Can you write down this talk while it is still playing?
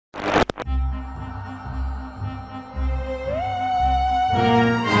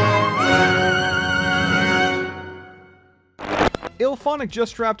IllFonic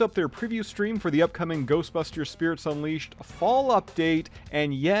just wrapped up their preview stream for the upcoming Ghostbusters Spirits Unleashed fall update,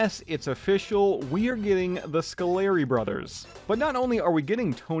 and yes, it's official, we are getting the Scoleri brothers. But not only are we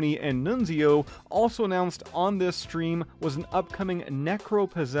getting Tony and Nunzio, also announced on this stream was an upcoming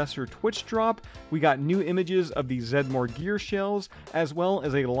Necro-Possessor Twitch drop. We got new images of the Zedmore gear shells, as well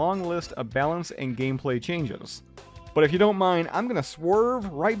as a long list of balance and gameplay changes. But if you don't mind, I'm going to swerve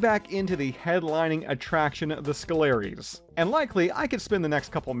right back into the headlining attraction, the Scaleries. And likely, I could spend the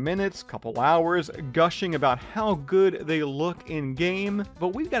next couple minutes, couple hours, gushing about how good they look in-game,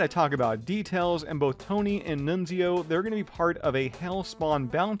 but we've got to talk about details, and both Tony and Nunzio, they're going to be part of a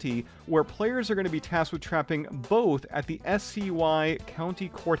Hellspawn bounty, where players are going to be tasked with trapping both at the SCY County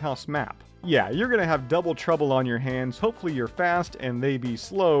Courthouse map. Yeah, you're gonna have double trouble on your hands. Hopefully you're fast and they be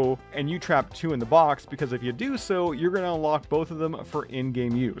slow, and you trap 2 in the box, because if you do so, you're gonna unlock both of them for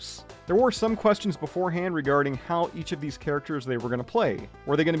in-game use. There were some questions beforehand regarding how each of these characters they were gonna play.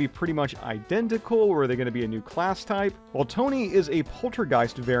 Were they gonna be pretty much identical? Were they gonna be a new class type? Well, Tony is a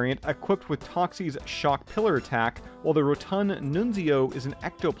Poltergeist variant equipped with Toxie's Shock Pillar attack, while the Rotund Nunzio is an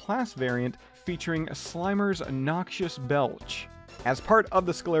Ectoplast variant featuring Slimer's Noxious Belch. As part of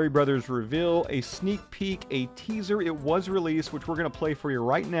the Scoleri Brothers reveal, a sneak peek, a teaser, it was released, which we're going to play for you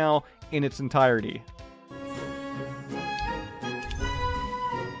right now in its entirety.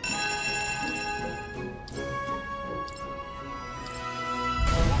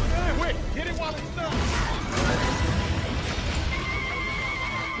 Wait, get it while it's done.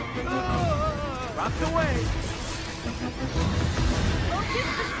 Rocked away.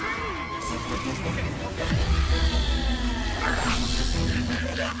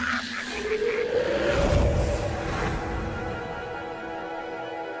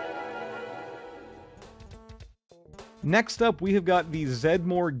 Next up, we have got the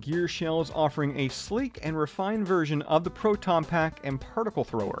Zedmore gear shells, offering a sleek and refined version of the Proton Pack and Particle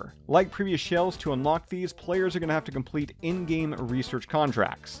Thrower. Like previous shells, to unlock these, players are going to have to complete in-game research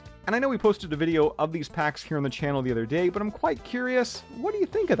contracts. And I know we posted a video of these packs here on the channel the other day, but I'm quite curious, what do you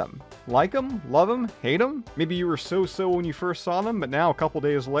think of them? Like them? Love them? Hate them? Maybe you were so-so when you first saw them, but now a couple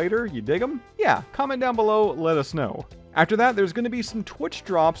days later, you dig them? Yeah, comment down below, let us know. After that, there's going to be some Twitch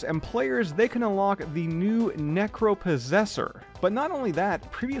drops, and players, they can unlock the new Necro-Possessor. But not only that,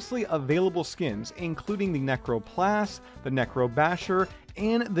 previously available skins, including the Necroplast, the Necrobasher,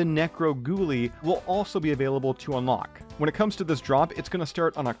 and the Necroghoulie, will also be available to unlock. When it comes to this drop, it's going to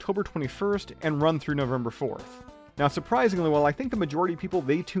start on October 21st and run through November 4th. Now, surprisingly, while I think the majority of people,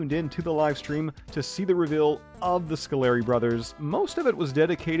 they tuned in to the live stream to see the reveal of the Scoleri brothers, most of it was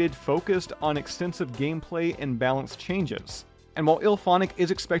dedicated, focused on extensive gameplay and balance changes. And while IllFonic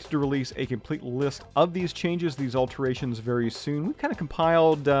is expected to release a complete list of these changes, these alterations very soon, we kind of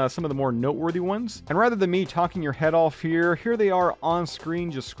compiled some of the more noteworthy ones. And rather than me talking your head off here they are on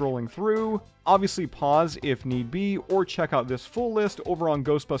screen just scrolling through. Obviously pause if need be, or check out this full list over on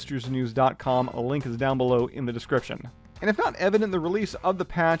Ghostbustersnews.com. A link is down below in the description. And if not evident, the release of the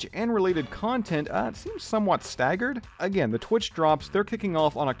patch and related content, it seems somewhat staggered. Again, the Twitch drops, they're kicking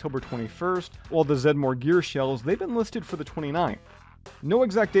off on October 21st, while the Zedmore gear shells, they've been listed for the 29th. No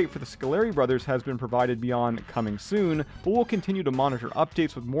exact date for the Scoleri brothers has been provided beyond coming soon, but we'll continue to monitor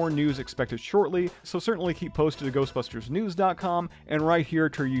updates with more news expected shortly, so certainly keep posted to GhostbustersNews.com and right here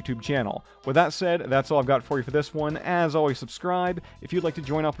to our YouTube channel. With that said, that's all I've got for you for this one. As always, subscribe. If you'd like to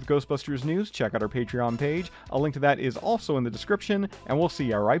join up with Ghostbusters News, check out our Patreon page. A link to that is also in the description, and we'll see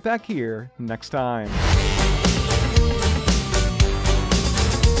you right back here next time.